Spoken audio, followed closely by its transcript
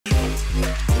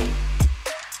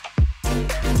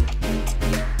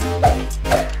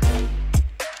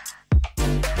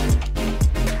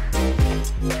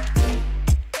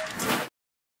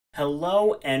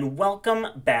Hello and welcome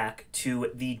back to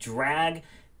the Drag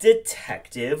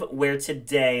Detective, where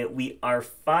today we are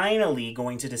finally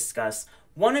going to discuss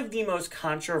one of the most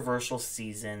controversial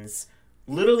seasons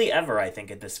literally ever, I think,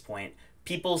 at this point.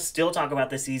 People still talk about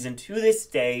the season to this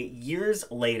day, years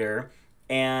later,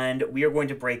 and we are going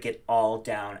to break it all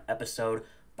down episode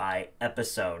by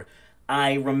episode.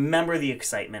 I remember the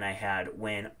excitement I had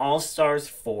when All Stars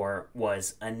 4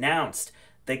 was announced.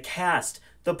 The cast,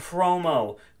 the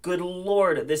promo, good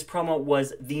lord, this promo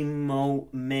was the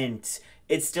moment.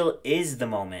 It still is the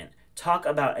moment. Talk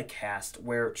about a cast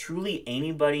where truly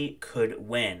anybody could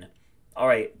win.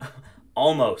 Alright,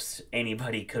 almost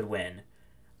anybody could win.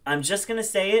 I'm just gonna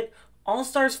say it, All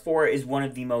Stars 4 is one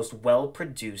of the most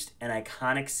well-produced and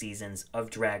iconic seasons of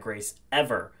Drag Race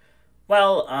ever.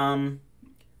 Well,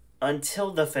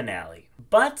 until the finale.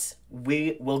 But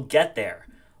we will get there.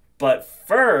 But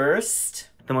first,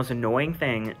 the most annoying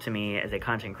thing to me as a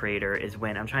content creator is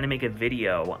when I'm trying to make a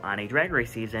video on a Drag Race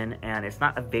season and it's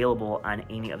not available on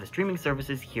any of the streaming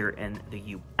services here in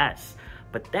the US.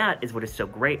 But that is what is so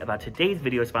great about today's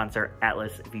video sponsor,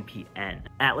 Atlas VPN.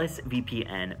 Atlas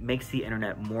VPN makes the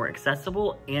internet more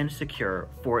accessible and secure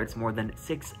for its more than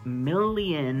 6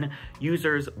 million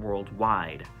users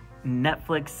worldwide.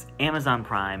 Netflix, Amazon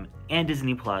Prime, and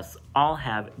Disney Plus all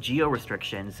have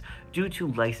geo-restrictions due to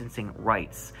licensing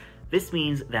rights. This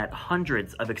means that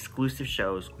hundreds of exclusive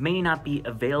shows may not be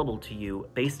available to you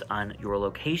based on your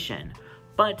location.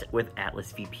 But with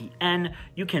Atlas VPN,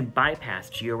 you can bypass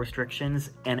geo-restrictions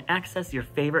and access your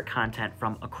favorite content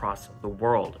from across the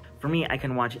world. For me, I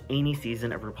can watch any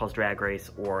season of RuPaul's Drag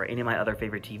Race or any of my other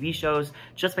favorite TV shows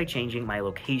just by changing my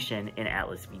location in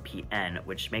Atlas VPN,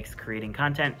 which makes creating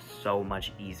content so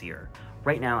much easier.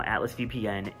 Right now, Atlas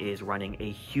VPN is running a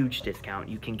huge discount.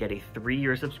 You can get a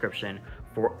 3-year subscription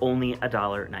for only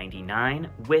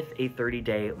 $1.99 with a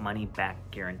 30-day money-back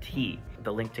guarantee.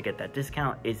 The link to get that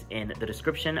discount is in the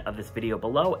description of this video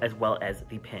below, as well as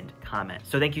the pinned comment.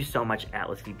 So thank you so much,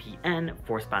 Atlas VPN,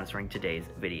 for sponsoring today's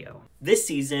video. This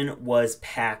season was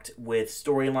packed with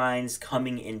storylines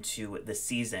coming into the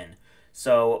season.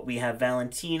 So we have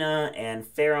Valentina and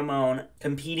Pheromone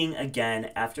competing again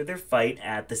after their fight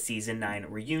at the Season 9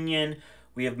 reunion.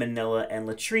 We have Manila and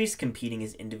Latrice competing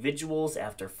as individuals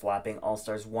after flopping All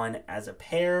Stars 1 as a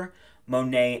pair.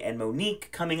 Monet and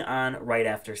Monique coming on right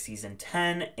after Season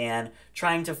 10 and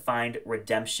trying to find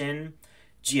redemption.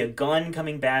 Gia Gunn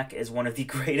coming back as one of the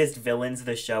greatest villains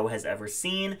the show has ever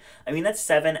seen. I mean, that's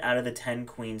 7 out of the 10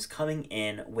 queens coming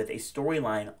in with a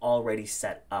storyline already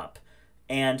set up.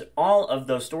 And all of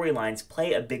those storylines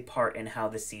play a big part in how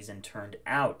the season turned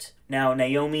out. Now,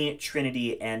 Naomi,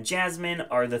 Trinity, and Jasmine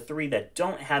are the 3 that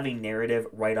don't have a narrative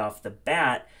right off the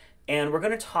bat, and we're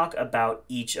going to talk about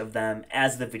each of them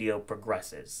as the video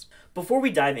progresses. Before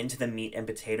we dive into the meat and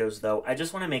potatoes, though, I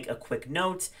just want to make a quick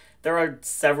note. There are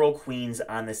several queens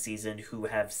on the season who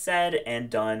have said and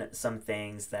done some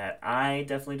things that I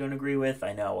definitely don't agree with.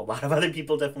 I know a lot of other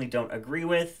people definitely don't agree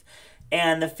with.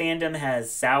 And the fandom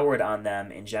has soured on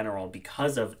them in general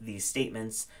because of these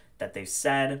statements that they've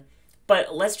said.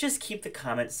 But let's just keep the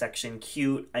comment section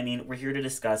cute. I mean, we're here to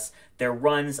discuss their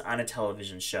runs on a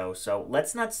television show, so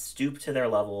let's not stoop to their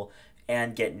level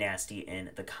and get nasty in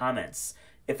the comments.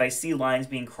 If I see lines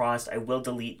being crossed, I will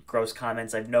delete gross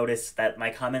comments. I've noticed that my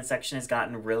comment section has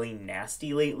gotten really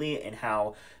nasty lately in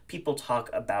how people talk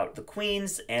about the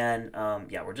queens, and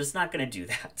yeah, we're just not going to do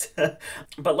that.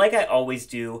 But like I always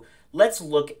do, let's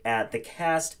look at the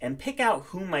cast and pick out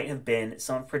who might have been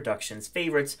some of production's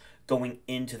favorites going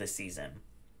into the season.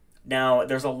 Now,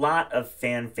 there's a lot of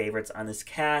fan favorites on this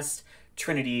cast.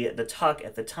 Trinity the Tuck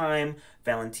at the time,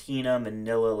 Valentina,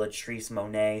 Manila, Latrice,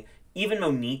 Monet, even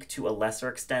Monique to a lesser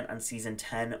extent on Season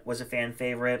 10 was a fan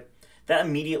favorite. That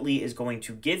immediately is going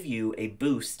to give you a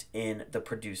boost in the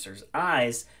producer's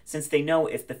eyes, since they know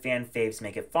if the fan faves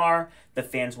make it far, the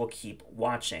fans will keep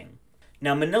watching.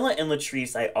 Now, Manila and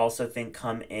Latrice, I also think,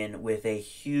 come in with a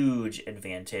huge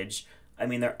advantage. I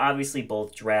mean, they're obviously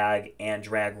both drag and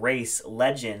drag race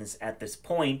legends at this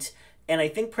point, and I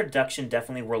think production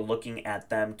definitely were looking at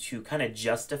them to kind of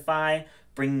justify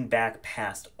bringing back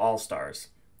past All-Stars.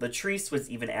 Latrice was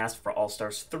even asked for All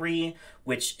Stars 3,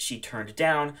 which she turned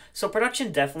down, so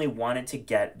production definitely wanted to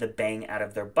get the bang out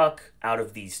of their buck out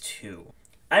of these 2.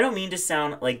 I don't mean to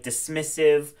sound like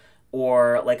dismissive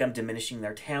or like I'm diminishing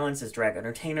their talents as drag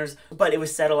entertainers, but it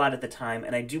was said a lot at the time,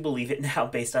 and I do believe it now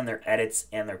based on their edits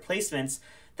and their placements,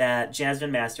 that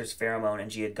Jasmine Masters, Pheromone,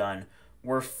 and Gia Gunn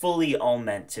were fully all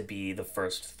meant to be the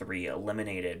first 3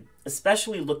 eliminated,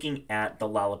 especially looking at the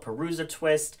LaLaPaRuZa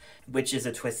twist, which is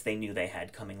a twist they knew they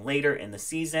had coming later in the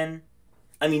season.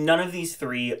 I mean, none of these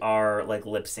three are like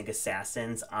lip sync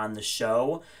assassins on the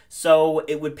show, so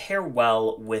it would pair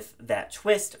well with that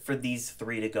twist for these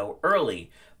three to go early.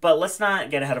 But let's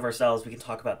not get ahead of ourselves. We can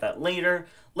talk about that later.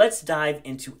 Let's dive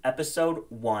into episode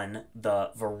 1, the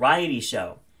variety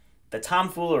show. The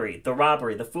tomfoolery, the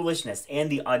robbery, the foolishness, and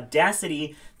the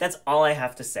audacity. That's all I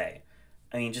have to say.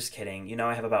 I mean, just kidding. You know,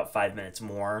 I have about 5 minutes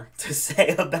more to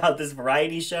say about this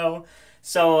variety show.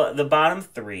 So the bottom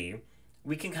three,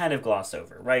 we can kind of gloss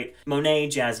over, right? Monet,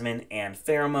 Jasmine, and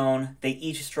Pheromone, they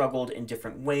each struggled in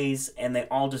different ways, and they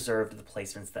all deserved the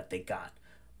placements that they got.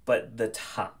 But the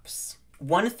tops.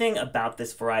 One thing about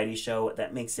this variety show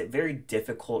that makes it very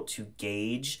difficult to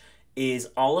gauge is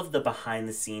all of the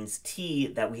behind-the-scenes tea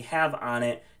that we have on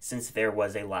it since there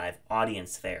was a live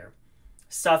audience there.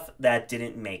 Stuff that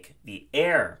didn't make the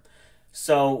air.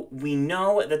 So we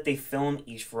know that they film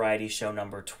each variety show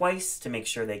number twice to make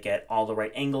sure they get all the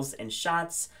right angles and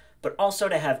shots, but also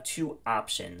to have 2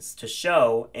 options to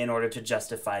show in order to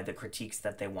justify the critiques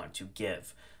that they want to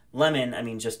give. Lemon, I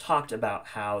mean, just talked about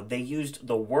how they used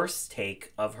the worst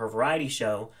take of her variety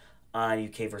show on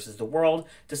UK versus the World,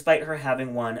 despite her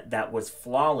having one that was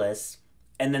flawless,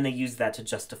 and then they used that to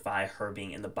justify her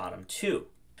being in the bottom 2.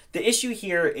 The issue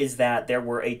here is that there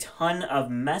were a ton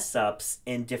of mess-ups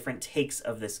in different takes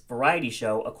of this variety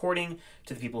show, according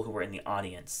to the people who were in the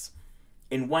audience.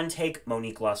 In one take,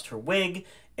 Monique lost her wig.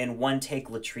 In one take,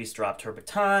 Latrice dropped her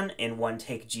baton. In one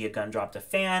take, Gia Gunn dropped a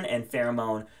fan. And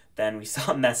Pheromone, then we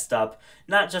saw messed up,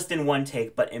 not just in one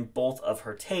take, but in both of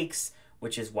her takes,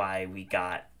 which is why we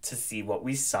got to see what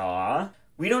we saw.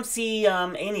 We don't see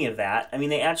any of that. I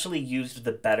mean, they actually used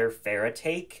the better Farrah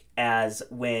take, as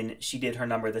when she did her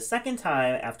number the second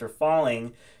time after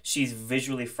falling, she's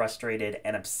visually frustrated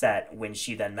and upset when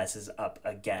she then messes up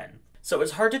again. So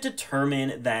it's hard to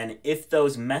determine then if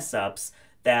those mess-ups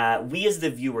that we as the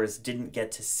viewers didn't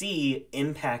get to see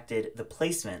impacted the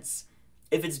placements.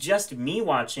 If it's just me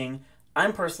watching,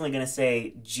 I'm personally going to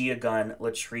say Gia Gunn,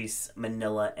 Latrice,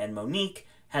 Manila, and Monique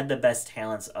had the best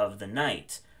talents of the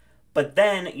night. But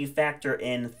then you factor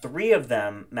in 3 of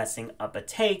them messing up a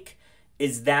take.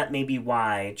 Is that maybe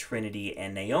why Trinity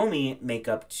and Naomi make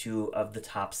up 2 of the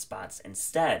top spots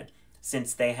instead?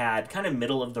 Since they had kind of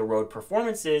middle-of-the-road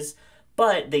performances,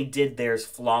 but they did theirs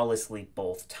flawlessly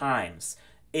both times.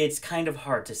 It's kind of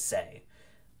hard to say.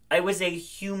 I was a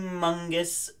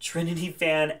humongous Trinity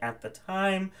fan at the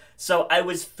time, so I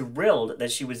was thrilled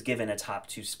that she was given a top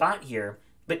 2 spot here.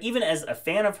 But even as a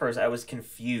fan of hers, I was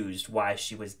confused why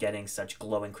she was getting such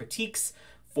glowing critiques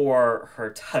for her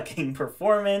tucking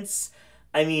performance.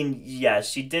 I mean, yeah,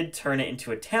 she did turn it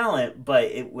into a talent, but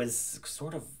it was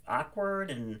sort of awkward,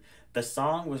 and the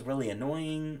song was really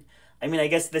annoying. I mean, I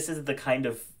guess this is the kind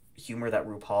of humor that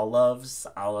RuPaul loves,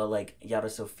 a la like Yara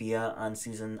Sofia on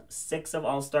season 6 of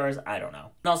All Stars. I don't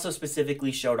know. And also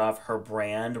specifically showed off her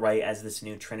brand, right, as this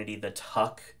new Trinity the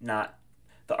Tuck, not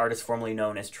the artist formerly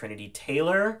known as Trinity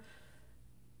Taylor.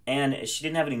 And she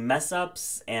didn't have any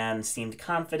mess-ups and seemed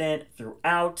confident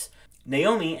throughout.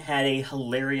 Naomi had a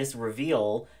hilarious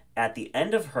reveal at the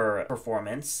end of her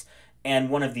performance, and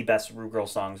one of the best Ru Girl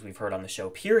songs we've heard on the show,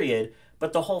 period.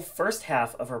 But the whole first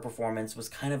half of her performance was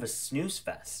kind of a snooze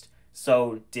fest.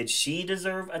 So did she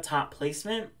deserve a top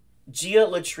placement? Gia,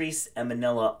 Latrice, and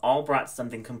Manila all brought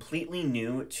something completely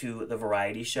new to the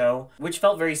variety show, which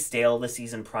felt very stale the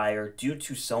season prior due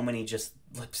to so many just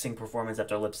lip-sync performance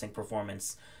after lip-sync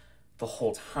performance the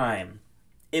whole time.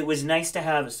 It was nice to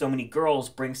have so many girls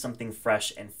bring something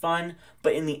fresh and fun,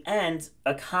 but in the end,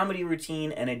 a comedy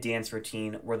routine and a dance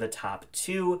routine were the top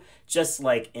 2, just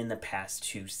like in the past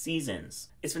 2 seasons.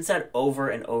 It's been said over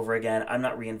and over again, I'm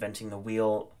not reinventing the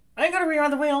wheel. I ain't gotta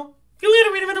reinvent the wheel. You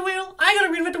gotta reinvent the wheel. I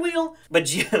gotta reinvent the wheel.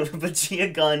 But Gia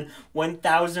Gunn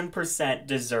 1000%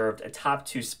 deserved a top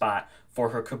 2 spot for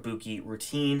her kabuki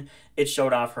routine. It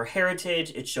showed off her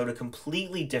heritage. It showed a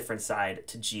completely different side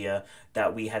to Gia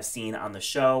that we have seen on the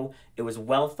show. It was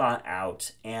well thought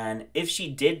out. And if she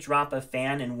did drop a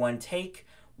fan in one take,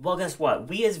 well, guess what?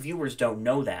 We as viewers don't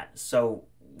know that. So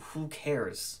who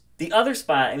cares? The other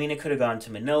spot, I mean, it could have gone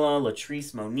to Manila,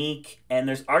 Latrice, Monique, and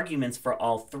there's arguments for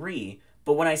all 3.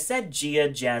 But when I said Gia,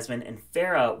 Jasmine, and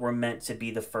Farrah were meant to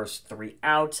be the first 3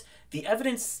 out, the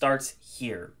evidence starts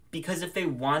here. Because if they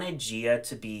wanted Gia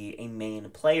to be a main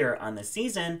player on the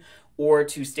season, or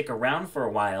to stick around for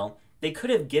a while, they could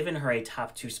have given her a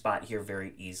top 2 spot here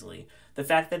very easily. The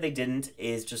fact that they didn't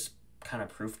is just kind of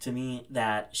proof to me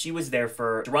that she was there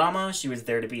for drama, she was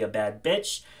there to be a bad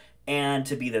bitch, and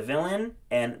to be the villain,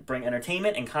 and bring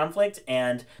entertainment and conflict,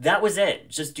 and that was it.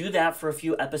 Just do that for a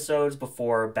few episodes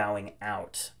before bowing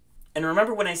out. And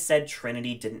remember when I said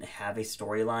Trinity didn't have a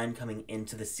storyline coming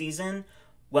into the season?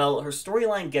 Well, her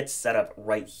storyline gets set up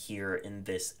right here in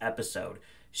this episode.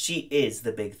 She is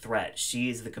the big threat. She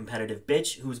is the competitive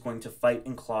bitch who's going to fight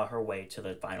and claw her way to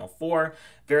the Final Four.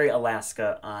 Very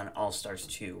Alaska on All Stars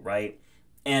 2, right?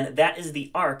 And that is the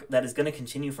arc that is going to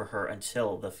continue for her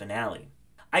until the finale.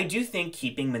 I do think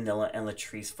keeping Manila and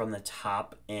Latrice from the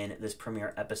top in this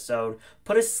premiere episode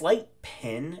put a slight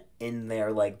pin in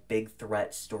their like big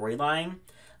threat storyline.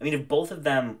 I mean, if both of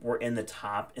them were in the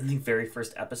top in the very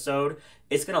first episode,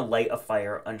 it's going to light a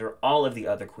fire under all of the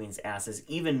other queens' asses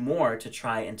even more to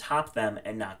try and top them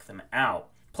and knock them out.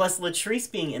 Plus, Latrice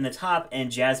being in the top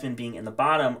and Jasmine being in the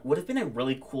bottom would have been a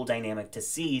really cool dynamic to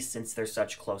see since they're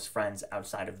such close friends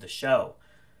outside of the show.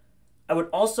 I would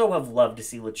also have loved to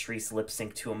see Latrice lip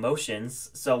sync to Emotions,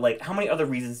 so like how many other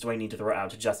reasons do I need to throw out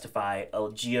to justify a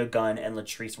Gia Gunn and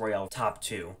Latrice Royale top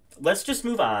 2? Let's just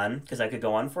move on, because I could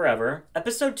go on forever.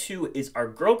 Episode 2 is our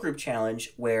girl group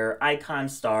challenge, where icon,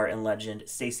 star, and legend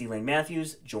Stacey Lane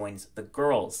Matthews joins the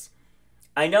girls.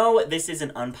 I know this is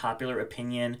an unpopular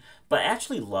opinion, but I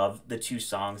actually love the 2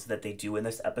 songs that they do in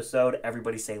this episode,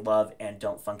 Everybody Say Love and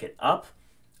Don't Funk It Up.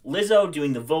 Lizzo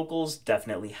doing the vocals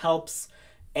definitely helps.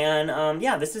 And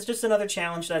yeah, this is just another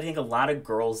challenge that I think a lot of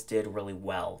girls did really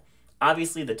well.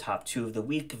 Obviously, the top 2 of the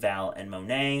week, Val and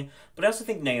Monet, but I also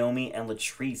think Naomi and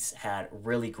Latrice had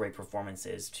really great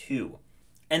performances too.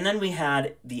 And then we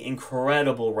had the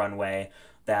incredible runway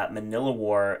that Manila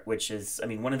wore, which is, I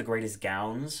mean, one of the greatest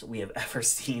gowns we have ever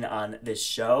seen on this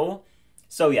show.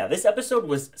 So yeah, this episode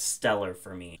was stellar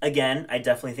for me. Again, I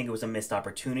definitely think it was a missed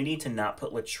opportunity to not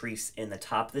put Latrice in the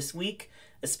top this week,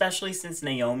 especially since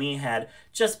Naomi had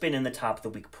just been in the top the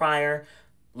week prior.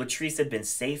 Latrice had been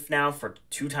safe now for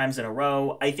 2 times in a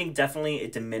row. I think definitely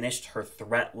it diminished her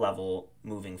threat level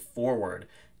moving forward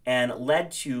and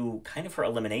led to kind of her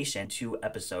elimination 2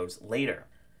 episodes later.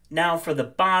 Now for the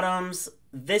bottoms,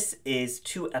 this is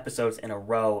 2 episodes in a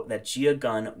row that Gia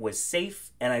Gunn was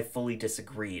safe, and I fully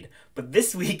disagreed. But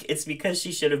this week, it's because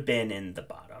she should have been in the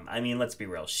bottom. I mean, let's be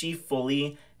real. She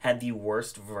fully had the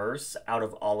worst verse out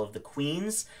of all of the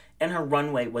queens, and her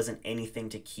runway wasn't anything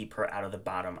to keep her out of the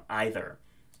bottom either.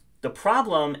 The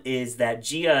problem is that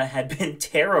Gia had been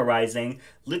terrorizing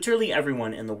literally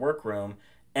everyone in the workroom,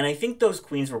 and I think those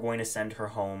queens were going to send her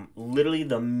home literally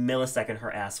the millisecond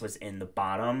her ass was in the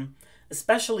bottom,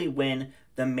 especially when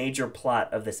the major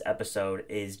plot of this episode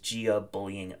is Gia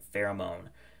bullying Pheromone.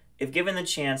 If given the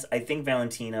chance, I think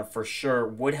Valentina for sure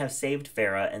would have saved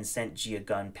Farrah and sent Gia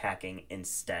Gunn packing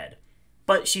instead.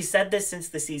 But she said this since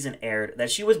the season aired, that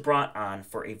she was brought on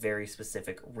for a very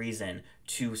specific reason,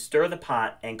 to stir the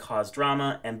pot and cause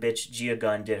drama, and bitch, Gia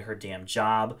Gunn did her damn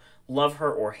job. Love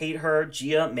her or hate her,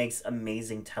 Gia makes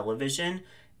amazing television,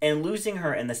 and losing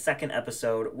her in the second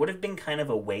episode would have been kind of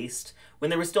a waste when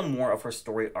there was still more of her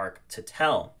story arc to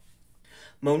tell.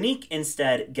 Monique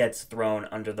instead gets thrown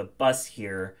under the bus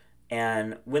here,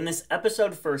 and when this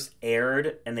episode first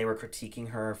aired and they were critiquing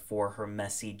her for her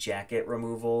messy jacket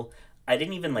removal, I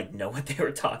didn't even know what they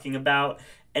were talking about.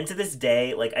 And to this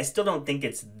day, I still don't think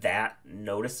it's that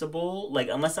noticeable.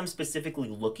 Unless I'm specifically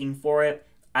looking for it,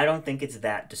 I don't think it's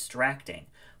that distracting.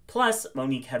 Plus,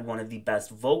 Monique had one of the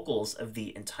best vocals of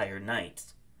the entire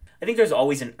night. I think there's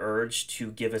always an urge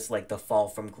to give us the Fall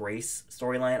from Grace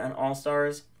storyline on All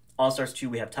Stars. All Stars 2,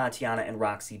 we have Tatiana and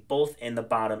Roxy both in the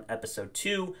bottom episode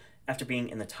 2 after being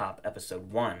in the top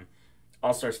episode 1.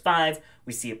 All Stars 5,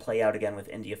 we see it play out again with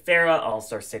India Farah. All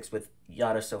Stars 6 with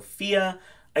Yara Sofia.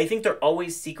 I think they're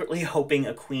always secretly hoping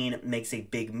a queen makes a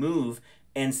big move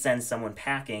and sends someone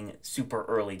packing super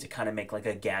early to kind of make a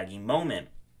gaggy moment.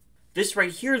 This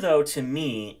right here, though, to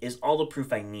me, is all the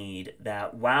proof I need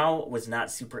that WoW was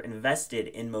not super invested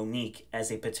in Monique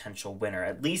as a potential winner,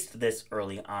 at least this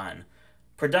early on.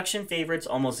 Production favorites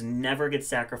almost never get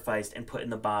sacrificed and put in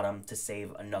the bottom to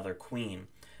save another queen.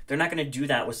 They're not going to do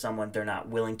that with someone they're not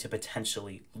willing to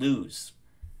potentially lose.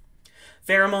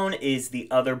 Pheromone is the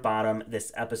other bottom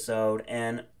this episode,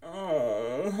 and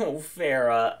oh,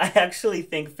 Farrah. I actually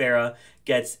think Farrah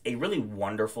gets a really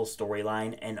wonderful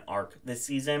storyline and arc this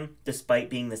season, despite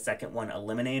being the second one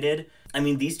eliminated. I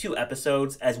mean, these 2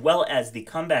 episodes, as well as the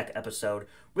comeback episode,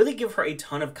 really give her a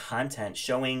ton of content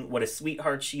showing what a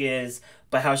sweetheart she is,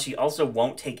 but how she also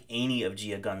won't take any of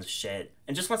Gia Gunn's shit,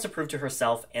 and just wants to prove to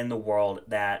herself and the world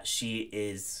that she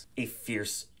is a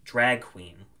fierce drag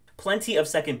queen. Plenty of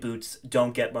second boots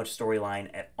don't get much storyline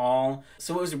at all,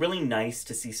 so it was really nice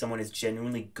to see someone who's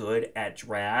genuinely good at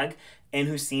drag and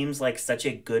who seems like such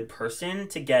a good person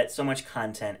to get so much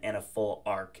content and a full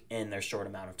arc in their short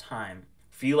amount of time.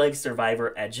 if you like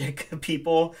Survivor Edgic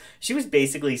people, she was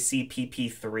basically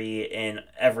CPP3 in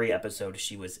every episode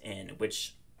she was in,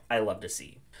 which I love to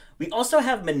see. We also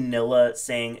have Manila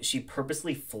saying she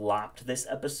purposely flopped this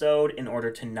episode in order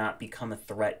to not become a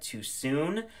threat too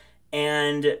soon,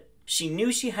 and she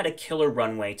knew she had a killer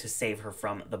runway to save her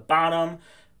from the bottom,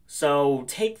 so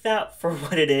take that for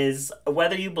what it is.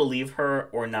 Whether you believe her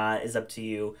or not is up to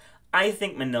you. I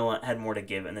think Manila had more to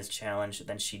give in this challenge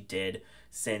than she did,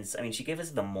 since, I mean, she gave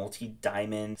us the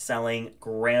multi-diamond selling,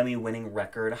 Grammy-winning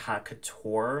record, Hot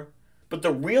Couture. But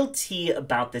the real tea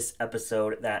about this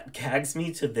episode that gags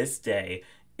me to this day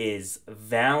is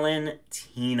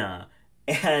Valentina.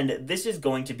 And this is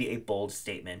going to be a bold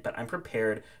statement, but I'm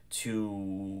prepared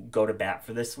to go to bat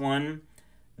for this one.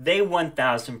 They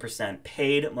 1000%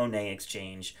 paid Monet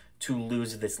Exchange to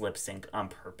lose this lip sync on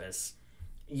purpose.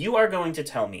 You are going to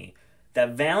tell me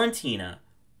that Valentina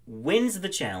wins the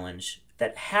challenge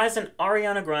that has an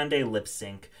Ariana Grande lip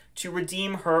sync to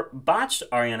redeem her botched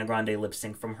Ariana Grande lip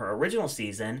sync from her original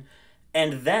season,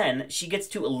 and then she gets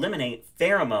to eliminate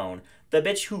Pheromone, the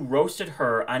bitch who roasted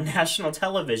her on national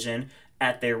television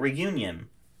at their reunion.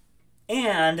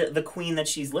 And the queen that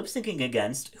she's lip syncing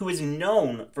against, who is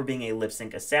known for being a lip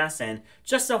sync assassin,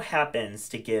 just so happens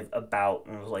to give about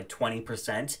like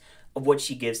 20% of what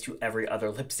she gives to every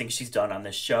other lip sync she's done on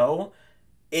this show.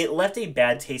 It left a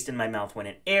bad taste in my mouth when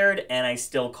it aired, and I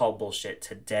still call bullshit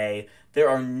today. There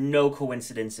are no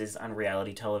coincidences on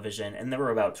reality television, and there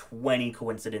were about 20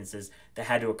 coincidences that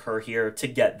had to occur here to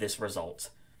get this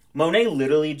result. Monet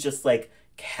literally just like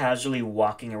casually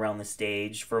walking around the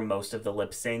stage for most of the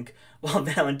lip sync, while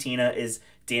Valentina is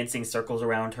dancing circles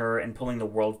around her and pulling the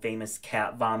world famous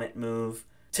cat vomit move.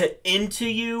 To Into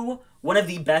You, one of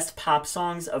the best pop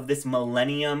songs of this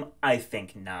millennium? I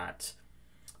think not.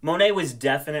 Monet was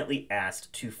definitely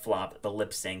asked to flop the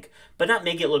lip sync, but not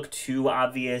make it look too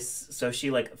obvious, so she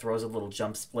like throws a little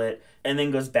jump split and then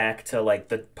goes back to like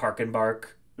the park and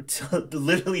bark, to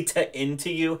literally to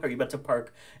Into You. Are you about to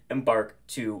park and bark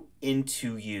to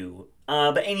Into You?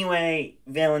 But anyway,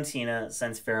 Valentina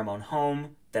sends Pheromone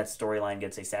home. That storyline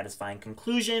gets a satisfying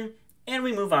conclusion, and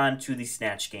we move on to the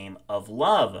Snatch Game of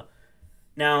Love.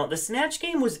 Now, the Snatch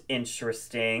Game was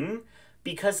interesting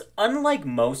because unlike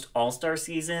most All-Star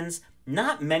seasons,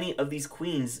 not many of these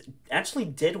queens actually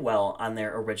did well on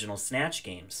their original Snatch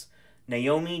Games.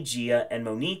 Naomi, Gia, and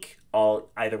Monique all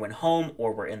either went home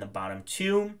or were in the bottom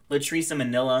two. Latrice and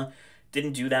Manila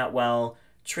didn't do that well.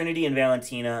 Trinity and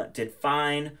Valentina did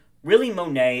fine. Really,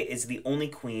 Monet is the only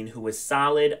queen who was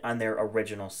solid on their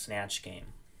original Snatch Game.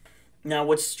 Now,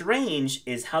 what's strange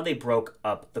is how they broke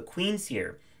up the queens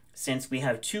here, since we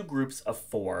have two groups of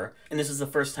four, and this is the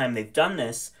first time they've done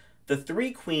this. The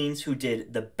three queens who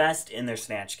did the best in their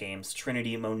Snatch Games,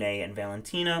 Trinity, Monet, and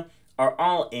Valentina, are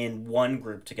all in one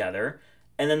group together,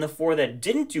 and then the four that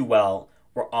didn't do well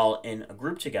were all in a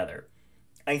group together.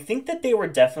 I think that they were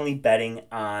definitely betting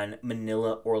on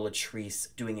Manila or Latrice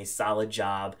doing a solid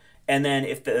job, and then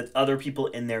if the other people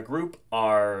in their group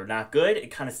are not good, it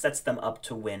kind of sets them up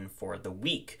to win for the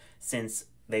week, since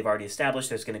they've already established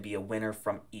there's going to be a winner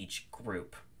from each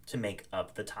group to make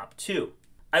up the top two.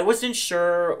 I wasn't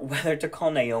sure whether to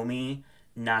call Naomi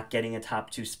not getting a top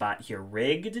two spot here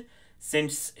rigged,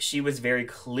 since she was very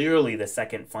clearly the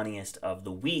second funniest of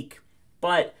the week,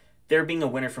 but there being a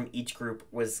winner from each group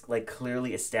was like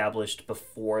clearly established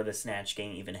before the Snatch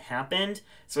Game even happened,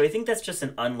 so I think that's just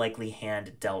an unlikely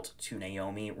hand dealt to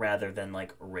Naomi rather than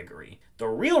like Riggory. The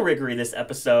real Riggory this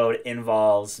episode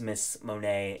involves Miss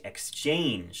Monet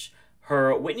Exchange.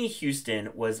 Her Whitney Houston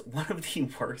was one of the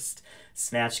worst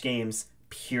Snatch Games,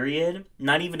 period.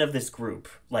 Not even of this group,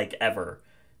 like ever.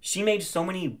 She made so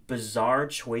many bizarre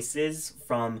choices,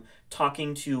 from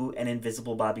talking to an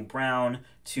invisible Bobby Brown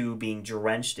to being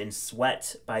drenched in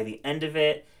sweat by the end of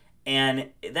it, and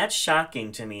that's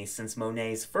shocking to me since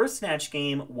Monet's first Snatch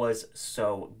Game was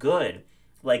so good.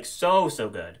 Like, so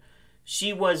good.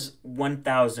 She was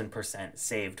 1000%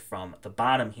 saved from the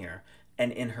bottom here,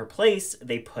 and in her place,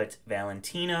 they put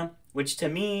Valentina, which to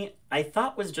me, I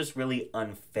thought was just really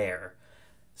unfair.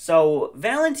 So,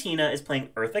 Valentina is playing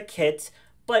Eartha Kitt,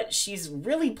 but she's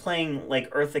really playing like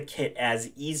Eartha Kitt as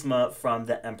Yzma from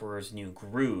The Emperor's New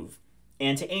Groove.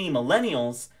 And to any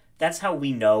millennials, that's how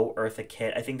we know Eartha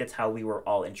Kitt. I think that's how we were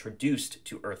all introduced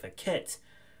to Eartha Kitt.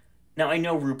 Now, I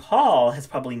know RuPaul has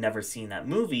probably never seen that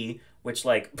movie, which,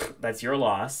 like, that's your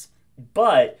loss.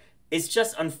 But it's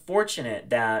just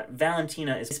unfortunate that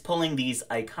Valentina is pulling these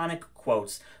iconic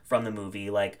quotes from the movie,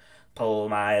 like, "Pull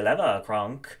my lever,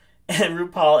 Kronk." And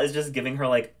RuPaul is just giving her,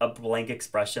 like, a blank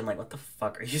expression, like, what the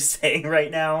fuck are you saying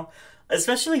right now?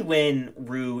 Especially when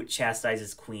Rue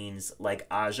chastises queens like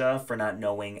Aja for not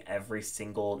knowing every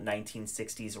single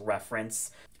 1960s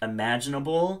reference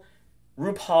imaginable.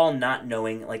 RuPaul not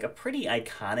knowing like a pretty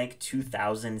iconic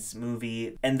 2000s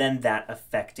movie, and then that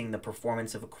affecting the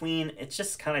performance of a queen, it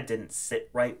just kind of didn't sit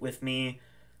right with me.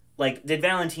 Like, did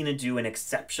Valentina do an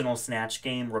exceptional Snatch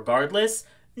Game regardless?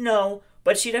 No,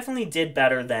 but she definitely did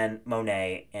better than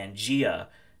Monet and Gia.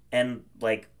 And,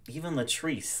 like, even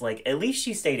Latrice. Like, at least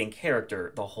she stayed in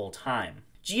character the whole time.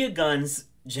 Gia Gunn's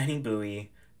Jenny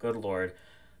Bowie, good lord.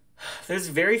 There's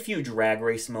very few Drag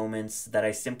Race moments that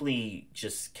I simply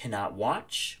just cannot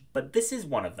watch, but this is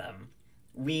one of them.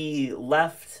 We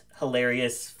left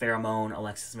hilarious Pheromone,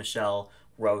 Alexis Michelle,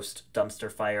 roast,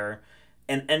 dumpster fire,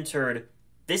 and entered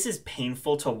this is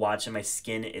painful to watch and my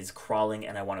skin is crawling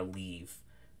and I want to leave.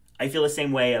 I feel the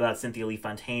same way about Cynthia Lee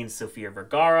Fontaine's Sofia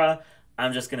Vergara.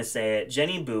 I'm just going to say it.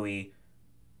 Jenny Bowie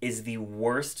is the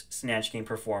worst Snatch Game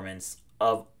performance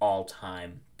of all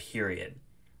time, period.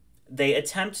 They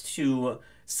attempt to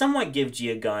somewhat give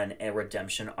Gia Gunn a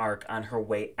redemption arc on her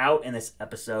way out in this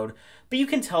episode, but you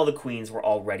can tell the queens were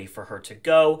all ready for her to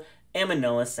go, and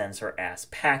Manila sends her ass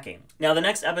packing. Now, the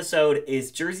next episode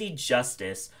is Jersey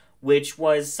Justice, which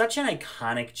was such an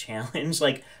iconic challenge.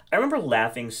 Like, I remember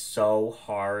laughing so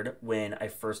hard when I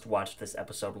first watched this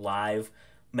episode live.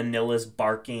 Manila's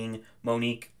barking,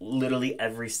 Monique literally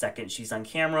every second she's on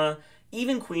camera.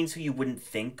 Even queens who you wouldn't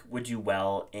think would do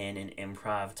well in an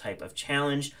improv type of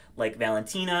challenge, like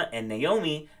Valentina and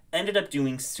Naomi, ended up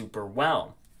doing super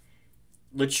well.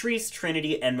 Latrice,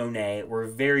 Trinity, and Monet were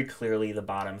very clearly the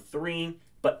bottom three,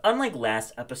 but unlike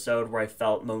last episode where I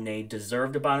felt Monet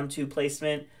deserved a bottom two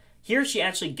placement, here she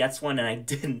actually gets one and I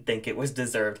didn't think it was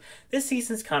deserved. This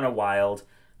season's kind of wild.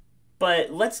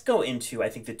 But let's go into, I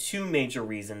think, the two major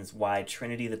reasons why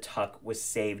Trinity the Tuck was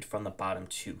saved from the bottom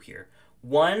two here.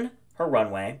 One, her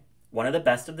runway. One of the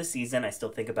best of the season. I still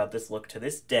think about this look to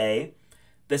this day.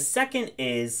 The second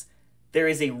is there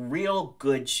is a real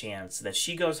good chance that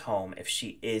she goes home if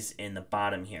she is in the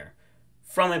bottom here,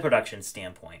 from a production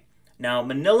standpoint. Now,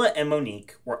 Manila and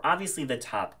Monique were obviously the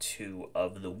top two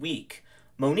of the week.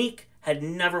 Monique had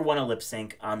never won a lip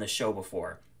sync on the show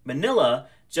before. Manila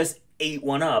just ate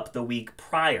one up the week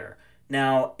prior.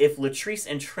 Now, if Latrice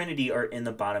and Trinity are in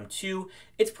the bottom two,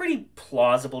 it's pretty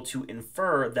plausible to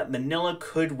infer that Manila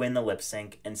could win the lip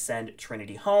sync and send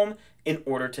Trinity home in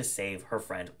order to save her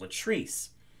friend Latrice.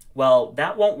 Well,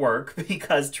 that won't work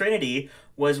because Trinity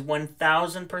was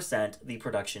 1000% the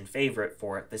production favorite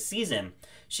for the season.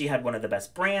 She had one of the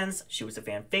best brands, she was a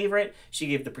fan favorite, she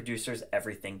gave the producers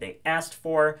everything they asked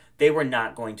for. They were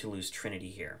not going to lose Trinity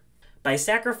here. By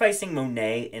sacrificing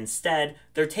Monet instead,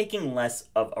 they're taking less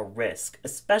of a risk,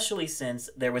 especially since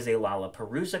there was a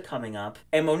LaLaPaRuZa coming up,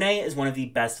 and Monet is one of the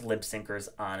best lip syncers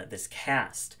on this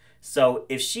cast. So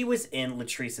if she was in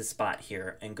Latrice's spot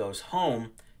here and goes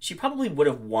home, she probably would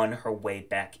have won her way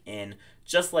back in,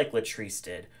 just like Latrice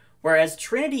did, whereas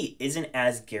Trinity isn't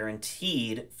as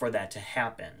guaranteed for that to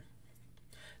happen.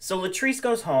 So Latrice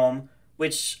goes home,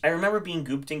 which I remember being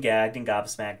gooped and gagged and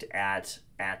gobsmacked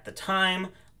at the time.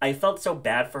 I felt so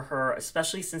bad for her,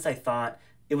 especially since I thought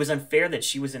it was unfair that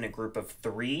she was in a group of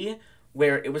three,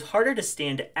 where it was harder to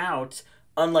stand out,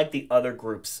 unlike the other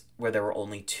groups where there were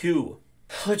only two.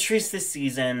 Latrice this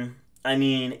season, I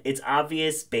mean, it's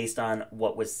obvious based on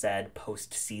what was said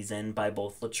post-season by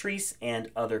both Latrice and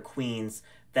other queens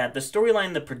that the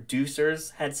storyline the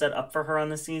producers had set up for her on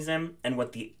the season and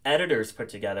what the editors put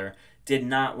together did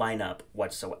not line up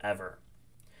whatsoever.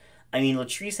 I mean,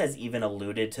 Latrice has even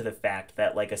alluded to the fact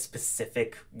that, like, a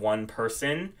specific one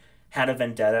person had a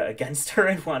vendetta against her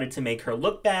and wanted to make her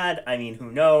look bad. I mean,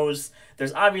 who knows?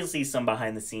 There's obviously some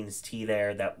behind-the-scenes tea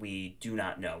there that we do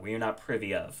not know, we are not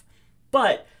privy of.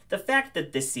 But the fact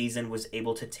that this season was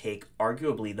able to take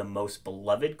arguably the most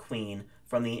beloved queen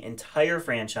from the entire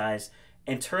franchise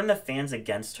and turn the fans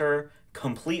against her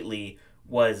completely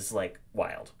was, like,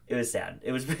 wild. It was sad.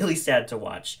 It was really sad to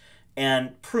watch.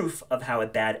 And proof of how a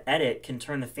bad edit can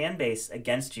turn the fan base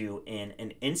against you in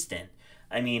an instant.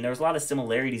 I mean, there's a lot of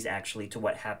similarities, actually, to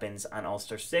what happens on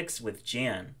All-Star 6 with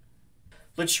Jan.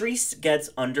 Latrice gets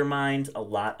undermined a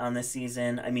lot on this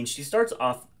season. I mean, she starts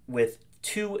off with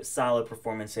two solid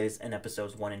performances in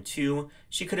episodes 1 and 2.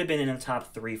 She could have been in the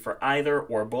top 3 for either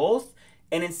or both,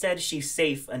 and instead she's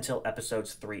safe until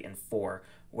episodes 3 and 4,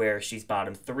 where she's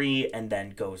bottom 3 and then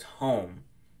goes home.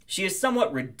 She is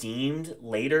somewhat redeemed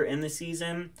later in the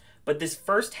season, but this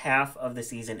first half of the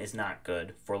season is not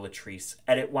good for Latrice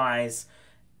edit-wise,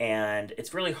 and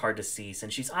it's really hard to see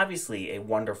since she's obviously a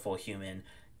wonderful human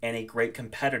and a great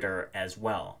competitor as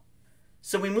well.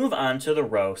 So we move on to the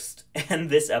roast, and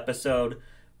this episode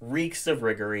reeks of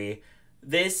Riggory.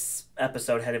 This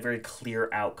episode had a very clear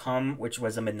outcome, which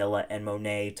was a Manila and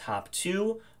Monet top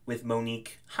 2, with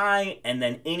Monique high, and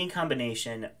then any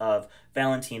combination of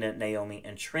Valentina, Naomi,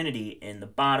 and Trinity in the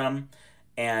bottom,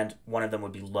 and one of them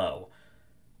would be low.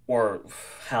 Or,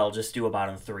 hell, just do a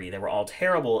bottom 3. They were all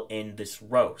terrible in this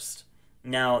roast.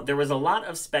 Now, there was a lot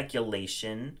of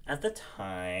speculation at the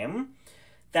time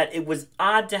that it was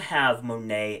odd to have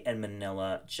Monet and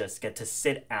Manila just get to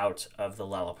sit out of the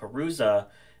LaLaPaRuZa,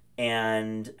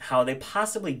 and how they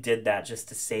possibly did that just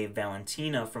to save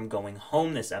Valentina from going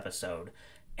home this episode.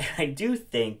 And I do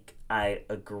think I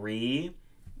agree.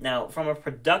 Now, from a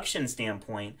production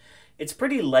standpoint, it's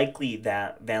pretty likely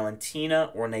that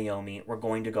Valentina or Naomi were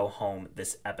going to go home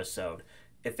this episode.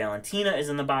 If Valentina is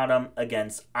in the bottom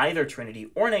against either Trinity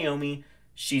or Naomi,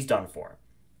 she's done for.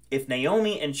 If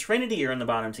Naomi and Trinity are in the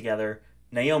bottom together,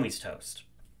 Naomi's toast.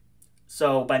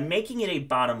 So by making it a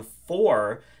bottom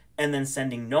 4 and then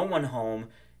sending no one home,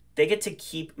 they get to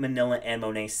keep Manila and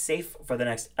Monet safe for the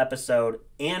next episode,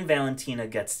 and Valentina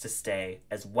gets to stay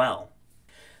as well.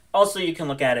 Also, you can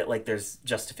look at it like there's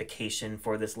justification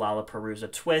for this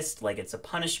LaLaPaRuZa twist, like it's a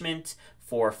punishment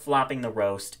for flopping the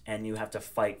roast and you have to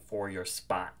fight for your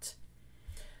spot.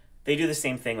 They do the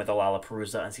same thing with the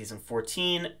LaLaPaRuZa on season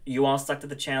 14. You all stuck to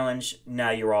the challenge, now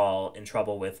you're all in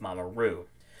trouble with Mama Ru.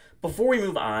 Before we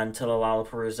move on to the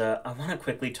LaLaPaRuZa, I want to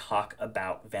quickly talk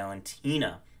about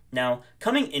Valentina. Now,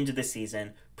 coming into the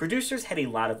season, producers had a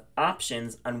lot of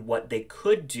options on what they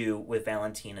could do with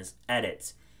Valentina's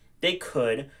edits. They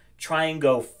could try and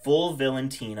go full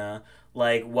Valentina,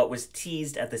 like what was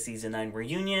teased at the season 9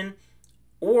 reunion,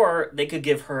 or they could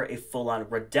give her a full-on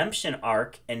redemption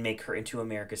arc and make her into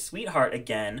America's sweetheart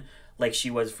again, like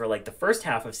she was for like the first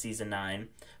half of season 9.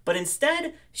 But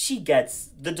instead, she gets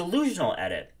the delusional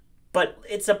edit. But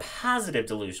it's a positive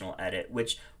delusional edit,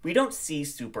 which we don't see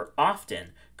super often.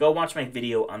 Go watch my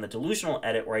video on the delusional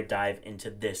edit where I dive into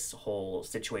this whole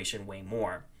situation way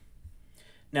more.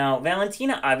 Now,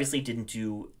 Valentina obviously didn't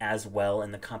do as well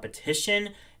in the competition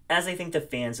as I think the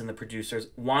fans and the producers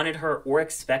wanted her or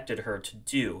expected her to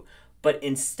do. But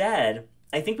instead,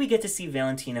 I think we get to see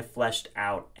Valentina fleshed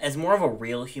out as more of a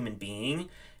real human being,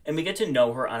 and we get to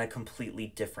know her on a completely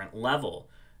different level.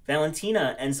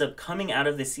 Valentina ends up coming out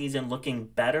of the season looking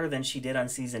better than she did on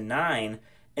season 9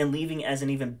 and leaving as an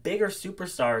even bigger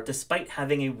superstar despite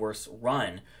having a worse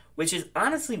run, which is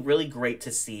honestly really great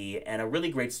to see and a really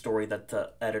great story that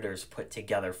the editors put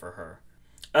together for her.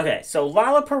 Okay, so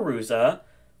LaLaPaRuZa,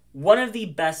 one of the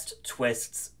best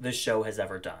twists the show has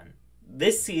ever done.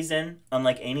 This season,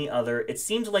 unlike any other, it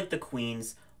seemed like the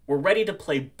queens were ready to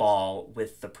play ball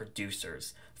with the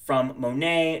producers. From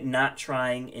Monet not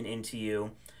trying an Into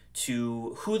You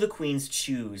to who the queens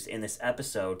choose in this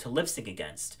episode to lip sync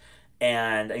against.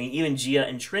 And I mean, even Gia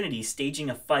and Trinity staging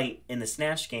a fight in the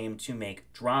Snatch game to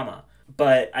make drama.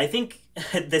 But I think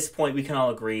at this point we can all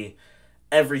agree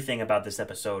everything about this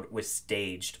episode was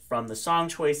staged, from the song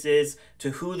choices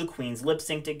to who the queens lip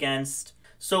synced against.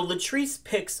 So Latrice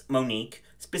picks Monique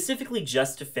specifically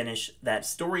just to finish that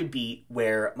story beat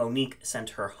where Monique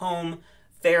sent her home.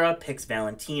 Farrah picks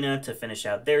Valentina to finish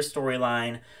out their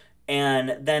storyline.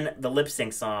 And then the lip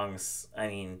sync songs, I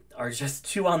mean, are just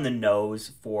too on the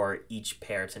nose for each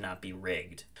pair to not be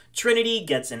rigged. Trinity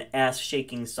gets an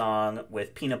ass-shaking song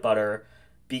with Peanut Butter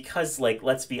because, like,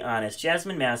 let's be honest,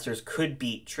 Jasmine Masters could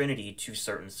beat Trinity to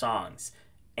certain songs,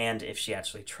 and if she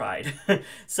actually tried.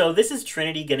 So this is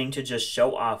Trinity getting to just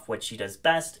show off what she does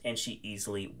best, and she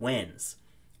easily wins.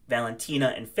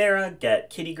 Valentina and Farrah get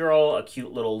Kitty Girl, a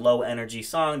cute little low-energy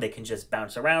song they can just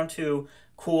bounce around to.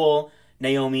 Cool.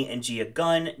 Naomi and Gia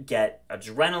Gunn get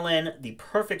Adrenaline, the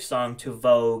perfect song to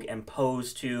vogue and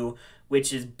pose to,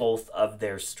 which is both of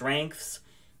their strengths.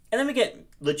 And then we get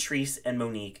Latrice and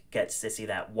Monique get Sissy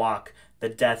That Walk, the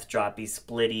death droppy,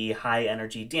 splitty, high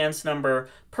energy dance number,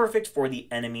 perfect for the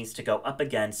enemies to go up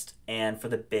against and for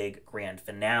the big grand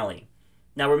finale.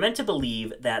 Now, we're meant to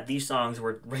believe that these songs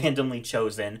were randomly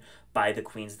chosen by the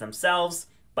queens themselves,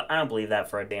 but I don't believe that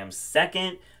for a damn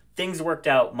second. Things worked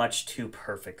out much too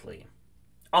perfectly.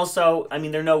 Also, I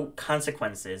mean, there are no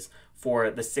consequences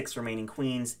for the 6 remaining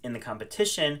queens in the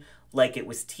competition like it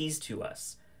was teased to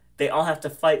us. They all have to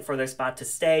fight for their spot to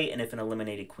stay, and if an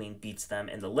eliminated queen beats them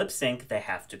in the lip sync, they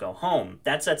have to go home.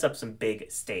 That sets up some big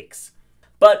stakes.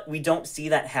 But we don't see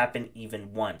that happen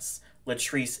even once.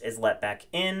 Latrice is let back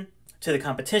in to the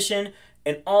competition,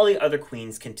 and all the other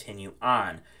queens continue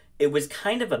on. It was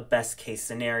kind of a best case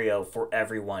scenario for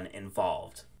everyone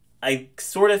involved. I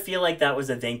sort of feel like that was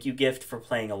a thank you gift for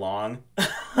playing along.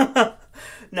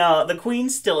 Now, the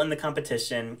queens still in the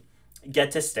competition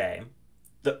get to stay.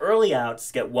 The early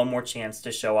outs get one more chance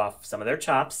to show off some of their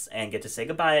chops and get to say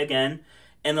goodbye again.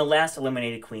 And the last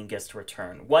eliminated queen gets to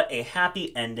return. What a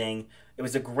happy ending. It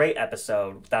was a great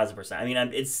episode, 1000%. I mean,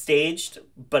 it's staged,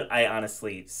 but I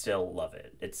honestly still love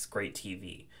it. It's great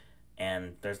TV.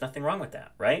 And there's nothing wrong with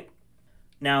that, right?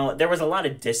 Now, there was a lot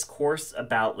of discourse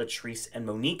about Latrice and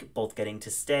Monique both getting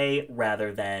to stay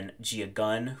rather than Gia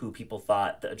Gunn, who people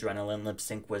thought the Adrenaline lip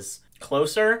sync was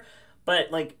closer.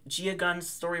 But, like, Gia Gunn's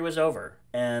story was over.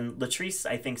 And Latrice,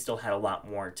 I think, still had a lot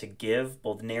more to give,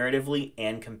 both narratively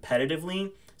and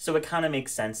competitively. So it kind of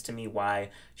makes sense to me why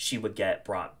she would get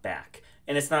brought back.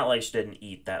 And it's not like she didn't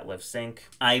eat that lip sync.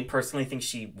 I personally think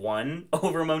she won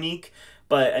over Monique.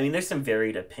 But, I mean, there's some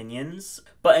varied opinions.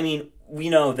 But, I mean, we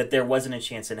know that there wasn't a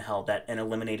chance in hell that an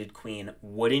eliminated queen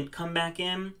wouldn't come back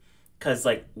in. Because,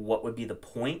 like, what would be the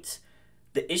point?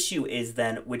 The issue is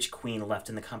then which queen left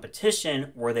in the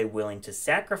competition were they willing to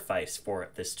sacrifice for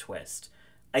this twist.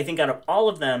 I think out of all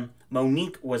of them,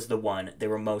 Monique was the one they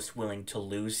were most willing to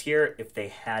lose here if they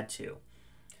had to.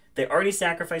 They already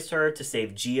sacrificed her to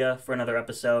save Gia for another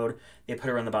episode. They put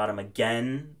her on the bottom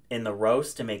again in the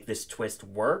roast to make this twist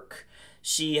work.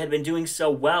 She had been doing so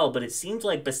well, but it seemed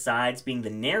like besides being the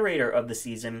narrator of the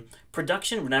season,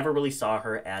 production never really saw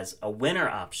her as a winner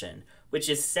option, which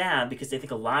is sad because I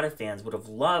think a lot of fans would have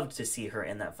loved to see her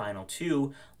in that final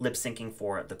two lip-syncing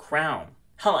for the crown.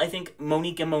 Hell, I think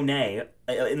Monique and Monet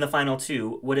in the final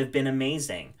two would have been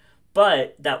amazing,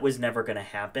 but that was never going to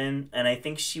happen, and I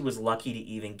think she was lucky to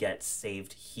even get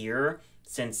saved here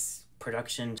since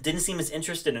production didn't seem as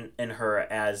interested in her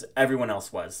as everyone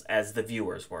else was, as the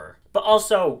viewers were. But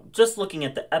also, just looking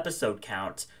at the episode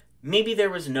count, maybe there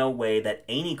was no way that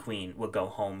any queen would go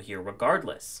home here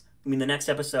regardless. I mean, the next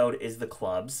episode is the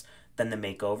clubs, then the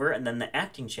makeover, and then the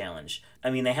acting challenge.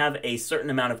 I mean, they have a certain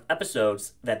amount of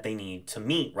episodes that they need to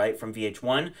meet, right, from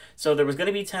VH1. So there was going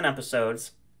to be 10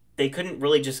 episodes. They couldn't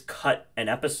really just cut an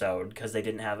episode because they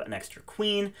didn't have an extra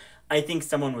queen. I think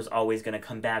someone was always going to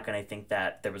come back, and I think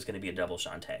that there was going to be a double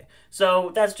Shantae.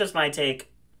 So that's just my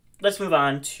take. Let's move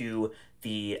on to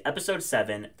the episode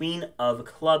 7, Queen of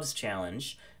Clubs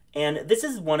challenge. And this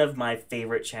is one of my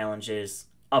favorite challenges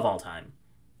of all time.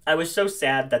 I was so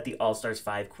sad that the All-Stars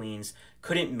 5 queens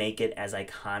couldn't make it as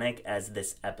iconic as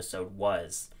this episode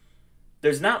was.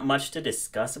 There's not much to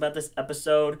discuss about this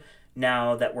episode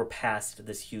now that we're past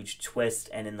this huge twist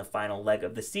and in the final leg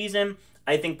of the season.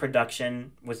 I think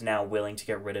production was now willing to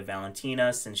get rid of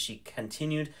Valentina since she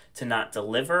continued to not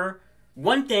deliver.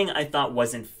 One thing I thought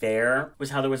wasn't fair was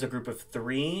how there was a group of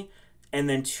 3 and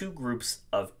then 2 groups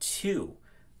of 2.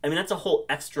 I mean, that's a whole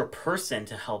extra person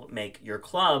to help make your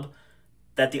club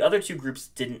that the other 2 groups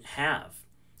didn't have.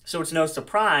 So it's no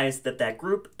surprise that that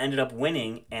group ended up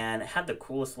winning and had the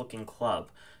coolest looking club.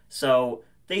 So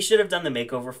they should have done the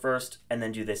makeover first and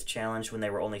then do this challenge when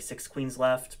there were only 6 queens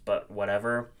left, but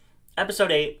whatever.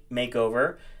 Episode 8,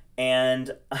 makeover,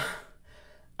 and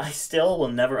I still will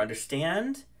never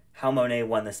understand how Monet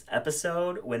won this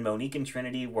episode when Monique and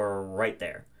Trinity were right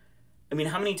there. I mean,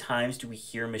 how many times do we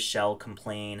hear Michelle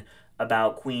complain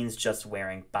about queens just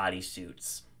wearing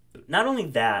bodysuits? Not only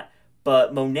that,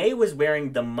 but Monet was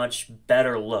wearing the much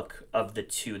better look of the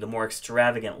 2, the more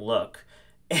extravagant look.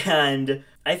 And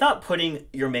I thought putting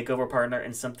your makeover partner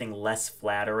in something less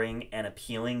flattering and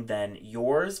appealing than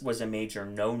yours was a major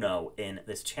no-no in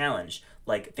this challenge.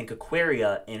 Like, think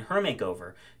Aquaria in her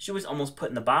makeover. She was almost put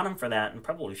in the bottom for that and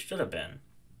probably should have been.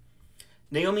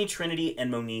 Naomi, Trinity, and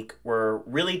Monique were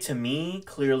really, to me,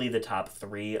 clearly the top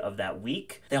 3 of that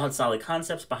week. They all had solid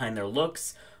concepts behind their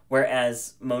looks,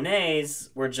 whereas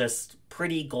Monet's were just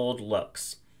pretty gold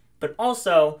looks. But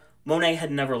also, Monet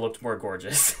had never looked more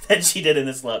gorgeous than she did in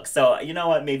this look. So, you know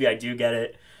what? Maybe I do get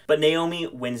it. But Naomi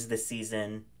wins this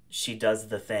season. She does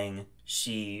the thing.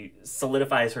 She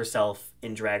solidifies herself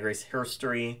in Drag Race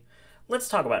history. Let's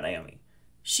talk about Naomi.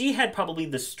 She had probably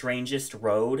the strangest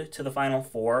road to the Final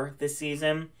 4 this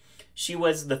season. She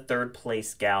was the 3rd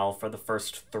place gal for the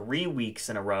first 3 weeks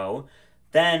in a row.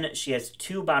 Then she has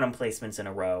 2 bottom placements in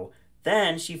a row.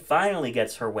 Then she finally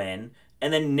gets her win,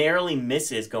 and then narrowly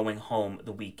misses going home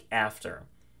the week after.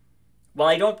 While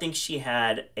I don't think she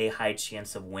had a high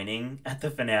chance of winning at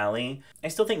the finale, I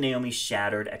still think Naomi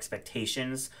shattered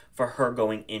expectations for her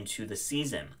going into the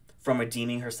season. From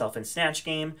redeeming herself in Snatch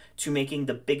Game to making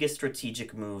the biggest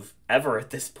strategic move ever at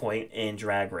this point in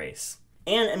Drag Race.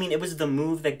 And, I mean, it was the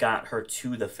move that got her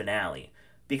to the finale.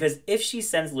 Because if she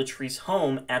sends Latrice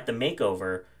home at the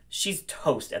makeover, she's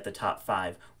toast at the top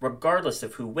 5, regardless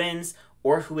of who wins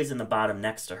or who is in the bottom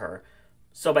next to her.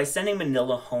 So by sending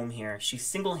Manila home here, she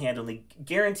single-handedly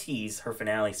guarantees her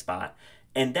finale spot,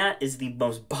 and that is the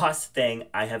most boss thing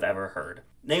I have ever heard.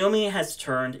 Naomi has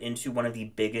turned into one of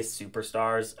the biggest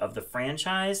superstars of the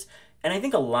franchise, and I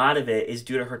think a lot of it is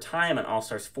due to her time on All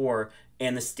Stars 4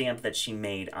 and the stamp that she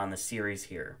made on the series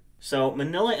here. So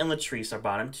Manila and Latrice are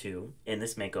bottom 2 in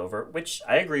this makeover, which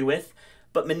I agree with,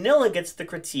 but Manila gets the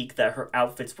critique that her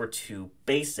outfits were too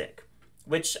basic,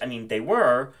 which, I mean, they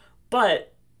were,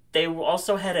 but they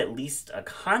also had at least a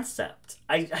concept.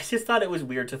 I just thought it was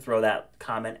weird to throw that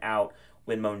comment out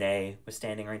when Monet was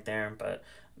standing right there, but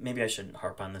maybe I shouldn't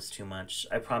harp on this too much.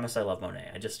 I promise I love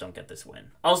Monet. I just don't get this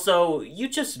win. Also, you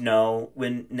just know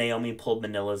when Naomi pulled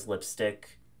Manila's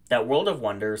lipstick, that World of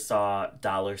Wonder saw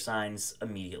dollar signs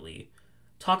immediately.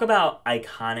 Talk about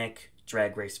iconic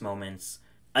Drag Race moments.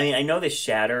 I mean, I know this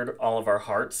shattered all of our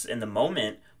hearts in the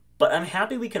moment, but I'm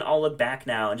happy we can all look back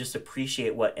now and just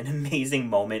appreciate what an amazing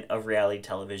moment of reality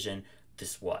television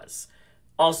this was.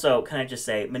 Also, can I just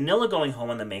say, Manila going home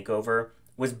on the makeover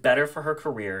was better for her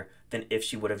career than if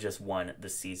she would have just won the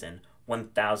season.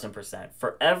 1000%.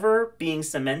 Forever being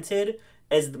cemented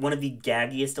as one of the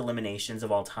gaggiest eliminations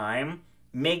of all time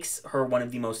makes her one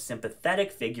of the most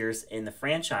sympathetic figures in the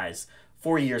franchise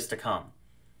for years to come.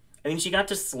 I mean, she got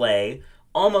to slay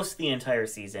almost the entire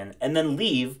season and then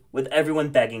leave with everyone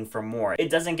begging for more. It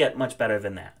doesn't get much better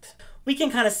than that. We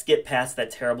can kind of skip past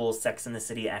that terrible Sex and the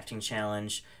City acting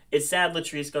challenge. It's sad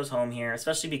Latrice goes home here,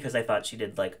 especially because I thought she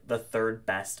did like the third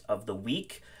best of the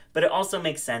week, but it also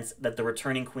makes sense that the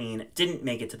returning queen didn't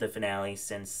make it to the finale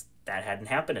since that hadn't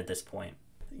happened at this point.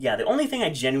 Yeah, the only thing I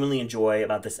genuinely enjoy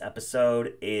about this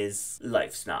episode is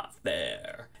life's not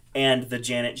fair. And the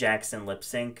Janet Jackson lip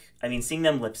sync. I mean, seeing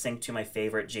them lip sync to my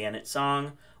favorite Janet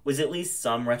song was at least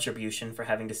some retribution for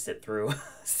having to sit through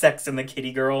Sex and the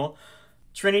Kitty Girl.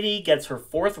 Trinity gets her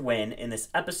 4th win in this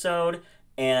episode,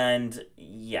 and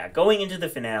yeah, going into the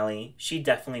finale, she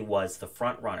definitely was the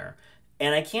front runner.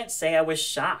 And I can't say I was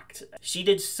shocked. She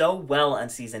did so well on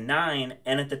season 9,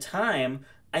 and at the time,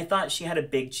 I thought she had a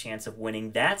big chance of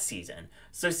winning that season.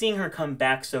 So seeing her come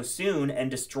back so soon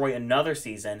and destroy another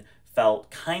season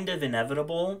felt kind of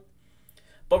inevitable.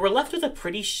 But we're left with a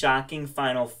pretty shocking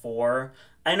Final 4.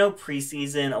 I know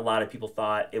preseason, a lot of people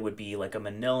thought it would be like a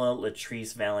Manila,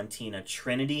 Latrice, Valentina,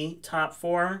 Trinity top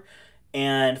 4.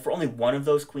 And for only one of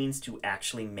those queens to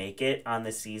actually make it on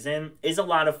this season is a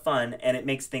lot of fun, and it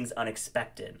makes things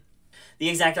unexpected. The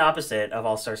exact opposite of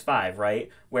All Stars 5, right?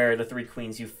 Where the 3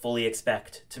 queens you fully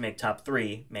expect to make top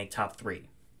 3 make top 3.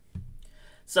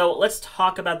 So let's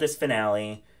talk about this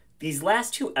finale. These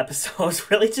last 2 episodes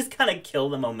really just kind of kill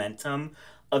the momentum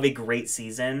of a great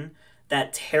season.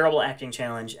 That terrible acting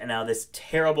challenge, and now this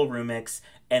terrible remix,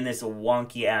 and this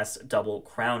wonky-ass double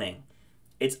crowning.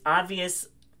 It's obvious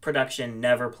production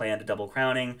never planned a double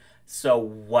crowning, so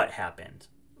what happened?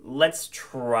 Let's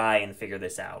try and figure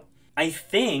this out. I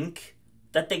think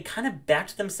that they kind of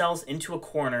backed themselves into a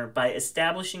corner by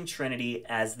establishing Trinity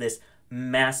as this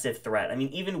massive threat. I mean,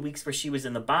 even weeks where she was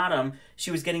in the bottom,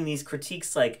 she was getting these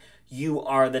critiques like, you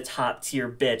are the top tier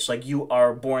bitch, like you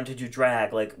are born to do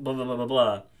drag, like blah, blah, blah, blah,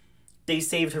 blah. They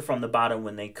saved her from the bottom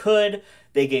when they could.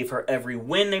 They gave her every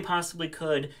win they possibly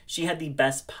could. She had the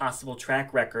best possible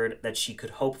track record that she could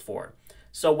hope for.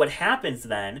 So what happens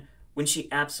then when she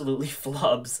absolutely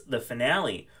flubs the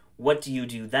finale? What do you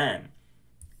do then?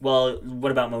 Well,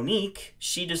 what about Monique?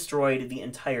 She destroyed the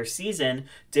entire season,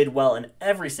 did well in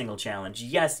every single challenge.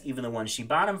 Yes, even the one she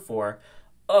bottomed for.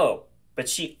 Oh, but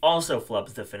she also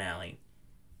flubs the finale.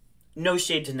 No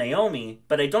shade to Naomi,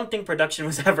 but I don't think production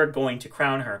was ever going to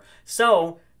crown her.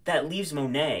 So that leaves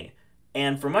Monet.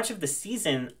 And for much of the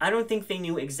season, I don't think they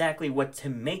knew exactly what to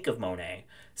make of Monet.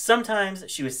 Sometimes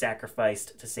she was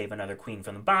sacrificed to save another queen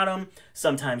from the bottom.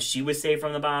 Sometimes she was saved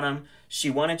from the bottom. She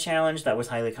won a challenge that was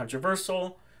highly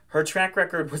controversial. Her track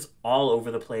record was all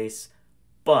over the place.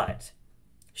 But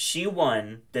she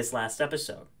won this last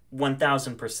episode.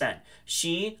 1000%.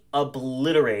 She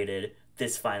obliterated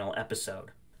this final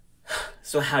episode.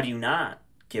 So how do you not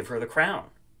give her the crown?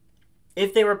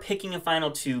 If they were picking a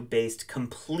final 2 based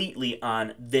completely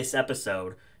on this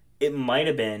episode, it might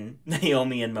have been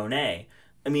Naomi and Monet.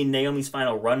 I mean, Naomi's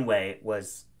final runway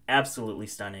was absolutely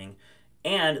stunning,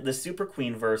 and the Super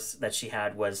Queen verse that she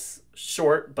had was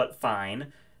short but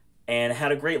fine, and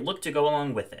had a great look to go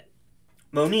along with it.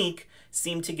 Monique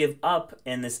seemed to give up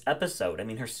in this episode. I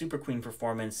mean, her Super Queen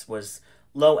performance was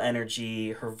low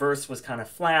energy, her verse was kind of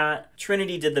flat.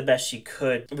 Trinity did the best she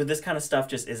could, but this kind of stuff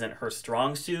just isn't her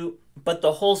strong suit. But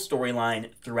the whole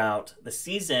storyline throughout the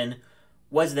season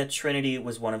was that Trinity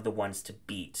was one of the ones to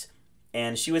beat.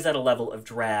 and she was at a level of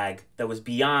drag that was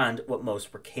beyond what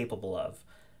most were capable of.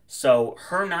 So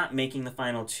her not making the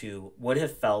final two would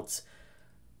have felt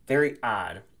very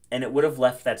odd, and it would have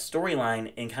left that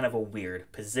storyline in kind of a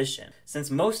weird position, since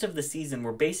most of the season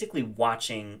we're basically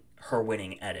watching her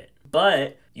winning edit.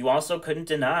 But you also couldn't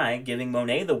deny giving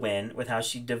Monet the win with how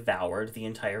she devoured the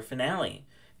entire finale.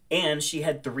 And she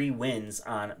had 3 wins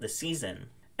on the season.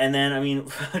 And then, I mean,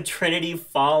 Trinity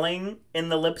falling in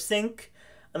the lip sync,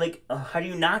 like, how do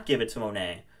you not give it to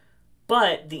Monet?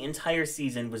 But the entire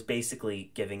season was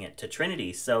basically giving it to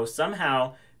Trinity. So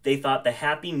somehow they thought the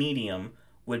happy medium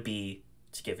would be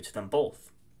to give it to them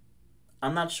both.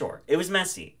 I'm not sure. It was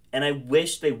messy. And I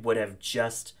wish they would have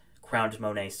just crowned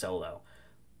Monet solo.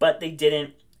 But they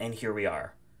didn't, and here we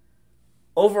are.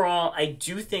 Overall, I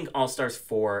do think All Stars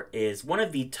 4 is one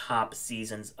of the top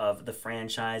seasons of the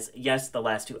franchise. Yes, the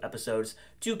last 2 episodes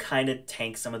do kind of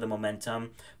tank some of the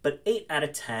momentum, but 8 out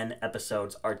of 10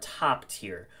 episodes are top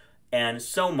tier and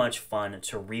so much fun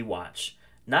to rewatch.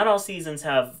 Not all seasons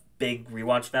have big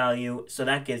rewatch value, so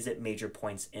that gives it major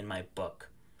points in my book.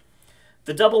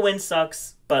 The double win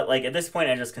sucks, but like at this point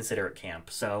I just consider it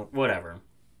camp, so whatever.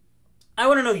 I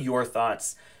want to know your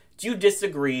thoughts. Do you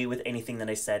disagree with anything that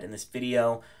I said in this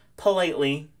video?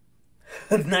 Politely,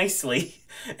 nicely,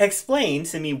 explain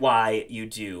to me why you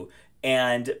do.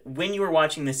 And when you were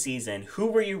watching this season, who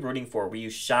were you rooting for? Were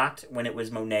you shocked when it was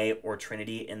Monet or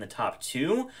Trinity in the top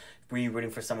 2? Were you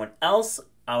rooting for someone else?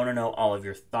 I want to know all of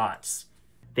your thoughts.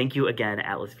 Thank you again,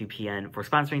 Atlas VPN, for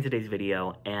sponsoring today's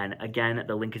video. And again,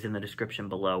 the link is in the description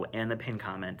below and the pinned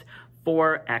comment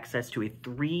for access to a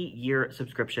 3-year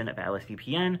subscription of Atlas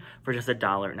VPN for just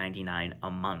 $1.99 a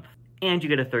month. And you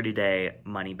get a 30-day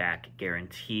money-back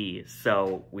guarantee.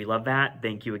 So we love that.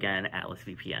 Thank you again, Atlas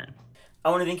VPN. I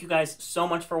want to thank you guys so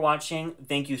much for watching.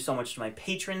 Thank you so much to my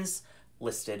patrons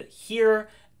listed here.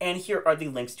 And here are the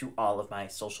links to all of my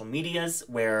social medias,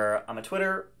 where on my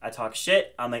Twitter, I talk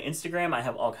shit. On my Instagram, I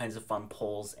have all kinds of fun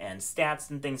polls and stats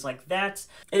and things like that.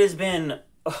 It has been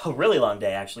a really long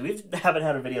day, actually. We haven't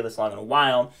had a video this long in a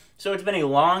while. So it's been a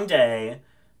long day.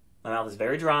 My mouth is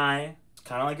very dry. It's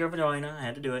kind of like your vagina. I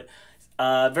had to do it.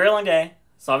 Very long day,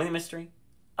 solving the mystery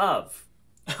of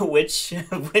which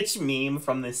meme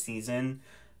from this season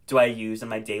do I use in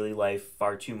my daily life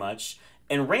far too much.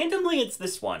 And randomly, it's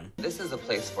this one. This is a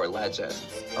place for legends,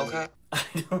 okay? I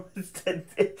know,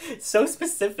 it's so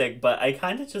specific, but I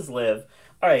kind of just live.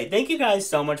 All right, thank you guys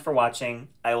so much for watching.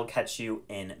 I will catch you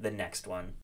in the next one.